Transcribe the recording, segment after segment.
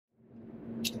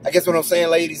I guess what I'm saying,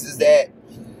 ladies, is that,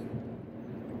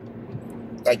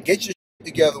 like, get your shit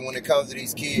together when it comes to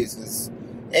these kids. 'Cause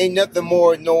ain't nothing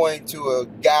more annoying to a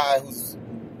guy who's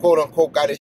quote unquote got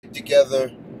his shit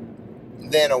together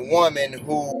than a woman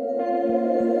who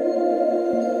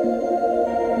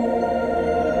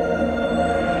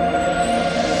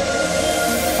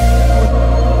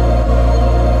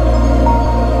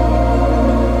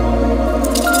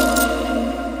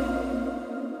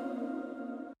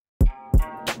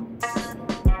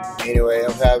anyway,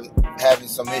 I'm having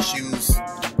some issues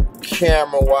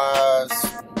camera wise.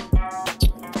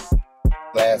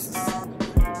 Glasses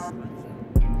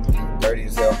dirty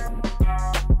as hell.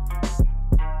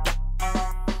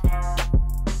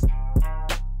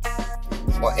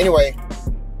 Well, anyway,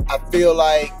 I feel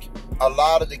like a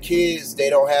lot of the kids, they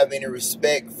don't have any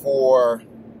respect for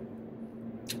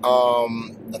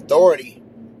authority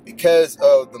because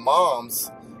of the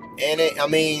moms. And it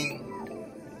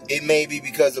may be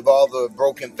because of all the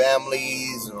broken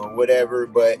families or whatever,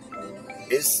 but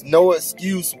it's no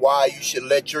excuse why you should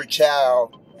let your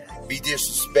child be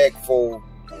disrespectful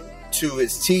to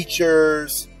his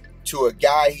teachers, to a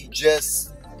guy he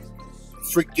just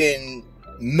freaking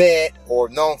met or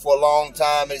known for a long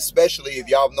time, and especially if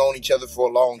y'all have known each other for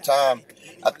a long time.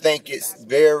 I think it's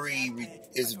very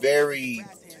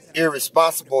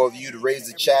irresponsible of you to raise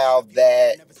a child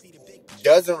that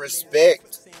doesn't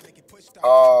respect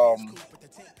a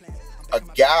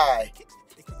guy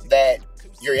that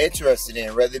you're interested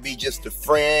in, whether it be just a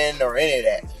friend or any of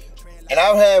that. And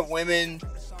I've had women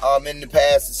in the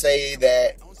past to say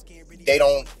that they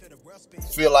don't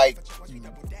feel like,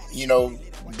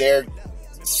 their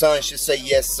son should say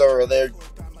yes sir, or their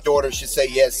daughter should say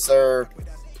yes sir.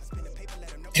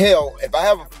 Hell, if I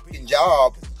have a fucking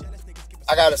job,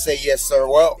 I gotta say yes sir.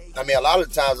 Well, a lot of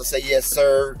the times I say yes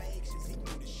sir.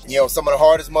 Some of the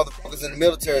hardest motherfuckers in the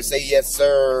military say yes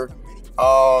sir.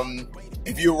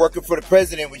 If you're working for the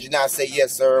president, would you not say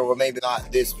yes sir? Well, maybe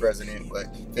not this president,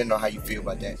 but depending on how you feel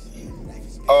about that.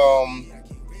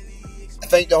 I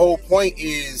think the whole point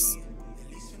is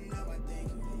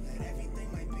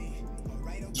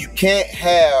you can't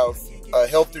have a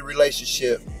healthy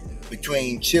relationship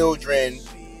between children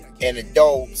and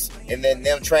adults and then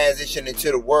them transition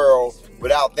into the world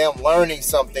without them learning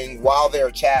something while they're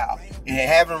a child and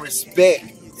having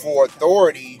respect for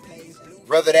authority,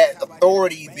 whether that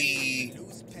authority be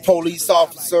police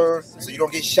officer, so you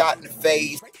don't get shot in the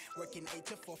face,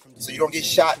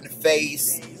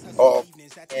 or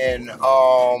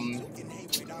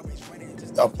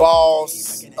a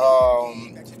boss,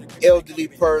 elderly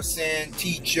person,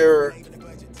 teacher,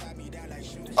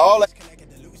 all that,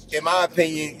 in my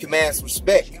opinion, commands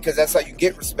respect, because that's how you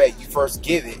get respect. You first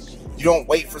give it. You don't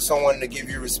wait for someone to give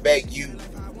you respect. You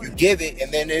give it,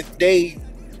 and then if they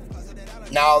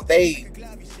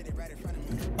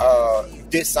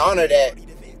dishonor that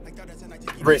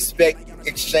respect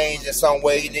exchange in some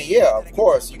way, then yeah, of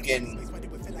course you can.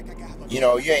 You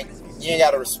ain't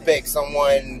gotta respect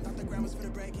someone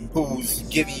who's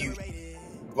giving you.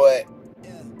 But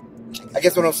I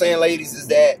guess what I'm saying, ladies, is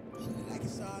that,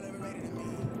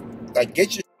 like,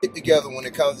 get your shit together when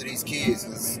it comes to these kids.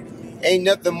 'Cause ain't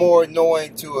nothing more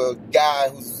annoying to a guy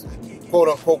who's quote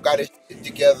unquote got his shit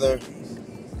together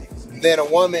than a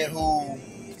woman who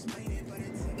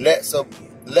lets a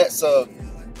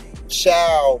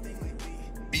child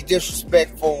be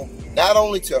disrespectful, not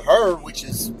only to her, which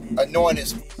is annoying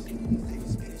as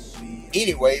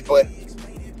anyway, but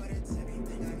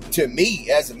to me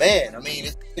as a man.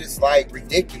 It's like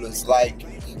ridiculous. Like,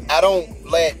 I don't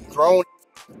let grown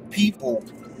people,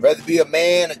 whether it be a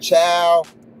man, a child,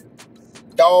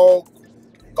 dog,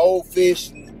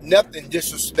 goldfish, nothing,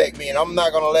 disrespect me, and I'm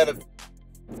not gonna let a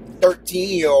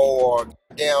 13-year-old or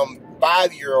damn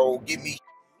 5-year-old give me,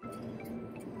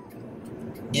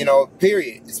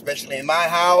 period. Especially in my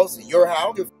house, in your house, I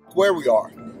don't give a fuck where we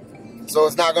are. So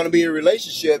it's not gonna be a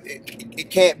relationship. It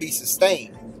can't be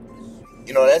sustained.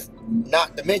 That's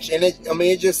not to mention.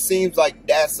 It just seems like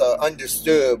that's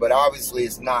understood, but obviously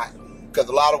it's not, because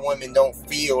a lot of women don't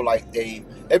feel like they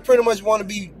pretty much want to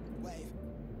be.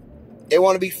 They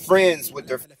want to be friends with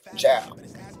their child.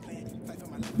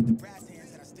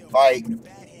 Like,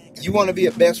 you want to be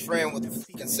a best friend with a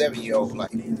fucking 7-year-old.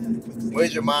 Like,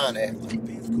 where's your mind at?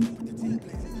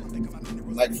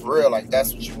 Like, for real, like,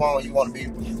 that's what you want. You want to be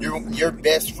your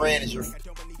best friend is your.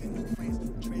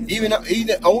 Even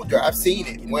older, I've seen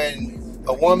it when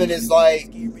a woman is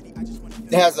like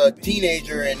has a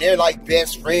teenager and they're like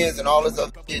best friends and all this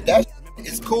other shit. That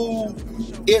is cool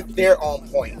if they're on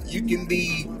point. You can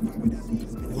be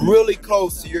really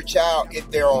close to your child if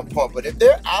they're on point, but if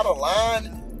they're out of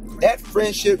line, that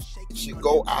friendship should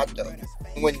go out the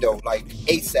window, like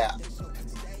ASAP.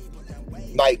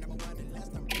 Like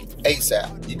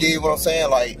ASAP. You dig what I'm saying?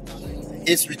 Like,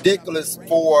 it's ridiculous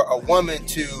for a woman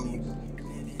to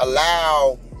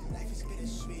allow,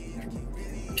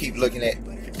 keep looking at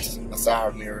a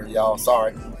side mirror, y'all,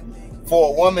 sorry. For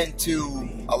a woman to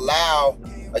allow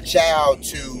a child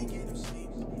to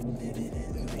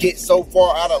get so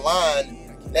far out of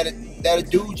line that a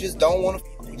dude just don't want to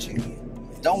fuck with you.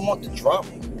 Don't want the drama.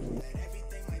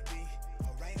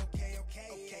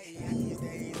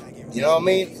 You know what I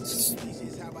mean?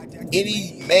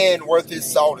 Any man worth his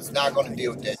salt is not going to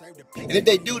deal with that. And if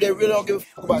they do, they really don't give a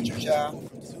fuck about your child.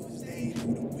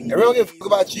 They really don't give a fuck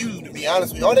about you, to be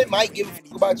honest with you. Or they might give a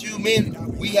fuck about you.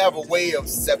 Men, we have a way of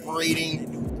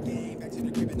separating,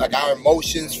 like, our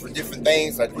emotions for different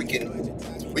things. Like, we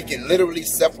can literally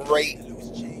separate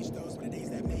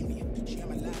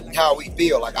how we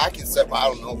feel. Like, I can separate, I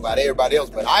don't know about everybody else,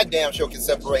 but I damn sure can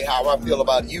separate how I feel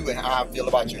about you and how I feel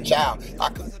about your child. I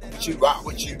can rock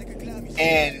with you,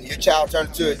 and your child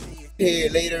turns to a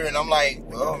head later, and I'm like,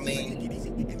 well, I mean,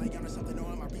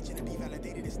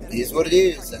 it is what it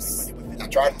is. I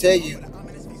try to tell you,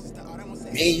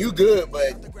 me and you good,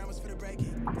 but,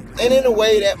 and in a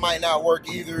way that might not work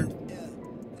either,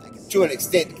 to an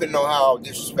extent, depending on how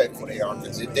disrespectful they are.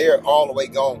 Because if they're all the way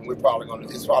gone, it's probably gonna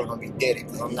be dead.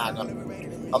 Because I'm not gonna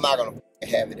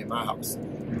have it in my house.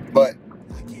 But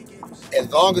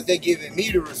as long as they're giving me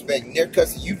the respect and they're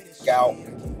cussing you out,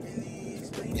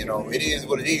 you know, it is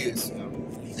what it is. You know?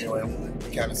 Anyway, I'm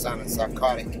kind of sounding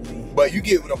psychotic, but you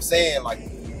get what I'm saying. Like,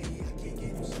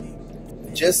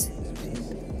 just,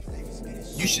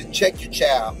 you should check your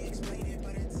child.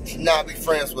 You should not be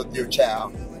friends with your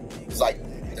child. It's like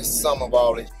the sum of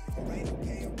all this.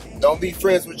 Don't be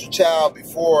friends with your child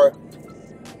before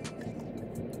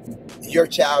your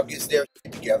child gets their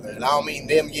shit together. And I don't mean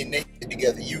them getting their shit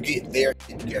together. You get their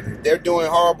shit together. If they're doing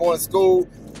horrible in school,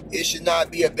 it should not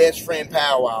be a best friend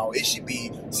powwow. It should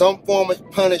be some form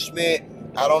of punishment.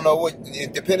 I don't know what,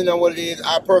 depending on what it is.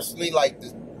 I personally like to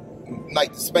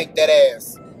spank that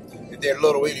ass if they're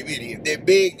little itty bitty. If they're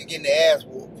big, they're getting their ass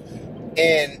whooped.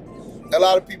 And a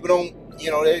lot of people don't,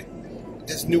 you know,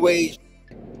 this new age,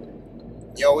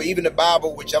 you know, even the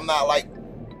Bible, which I'm not like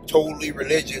totally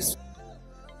religious.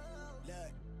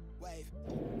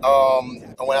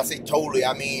 And when I say totally,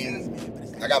 I mean,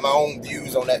 I got my own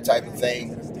views on that type of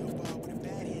thing.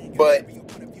 But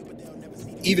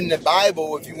even the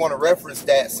Bible, if you want to reference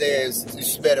that, says you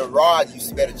spare a rod, you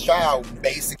spare a child,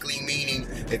 basically meaning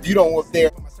if you don't work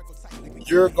there,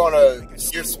 you're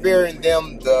sparing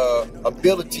them the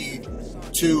ability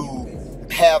to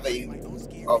have a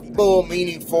full,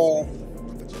 meaningful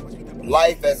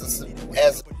life as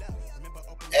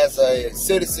a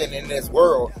citizen in this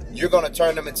world. You're going to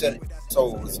turn them into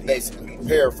assholes, basically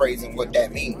paraphrasing what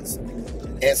that means.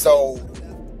 And so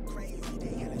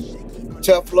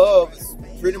tough love is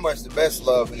pretty much the best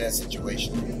love in that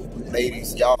situation.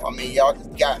 Ladies, y'all got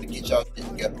to get y'all shit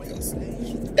together, because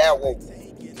that will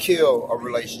kill a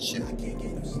relationship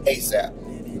ASAP.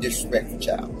 Disrespectful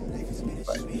child.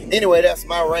 But anyway, that's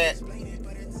my rant.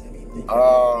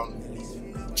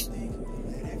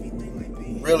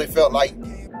 Really felt like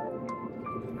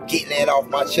getting that off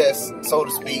my chest, so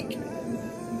to speak.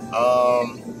 I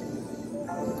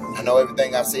know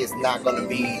everything I say is not going to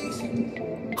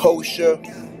be kosher.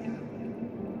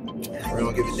 I really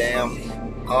don't give a damn.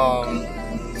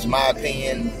 It's my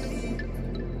opinion.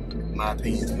 My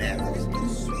opinions matter.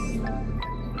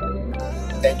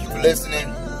 Thank you for listening.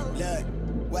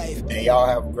 And y'all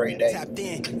have a great day. Tapped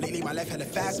in. Lately my life had a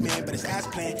fast man, but it's ass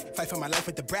plan. Fight for my life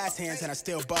with the brass hands, and I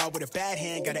still ball with a bad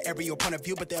hand. Got an aerial point of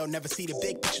view, but they'll never see the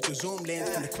big picture through zoom lens.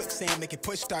 From the quicksand, make it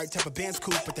push start, type of band's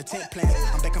coupe with the tent plan.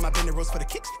 I'm back on my bender rolls for the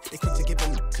kicks. They quick to give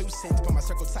them 2 cents. Put my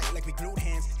circle tight like we glued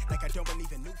hands. Like I don't believe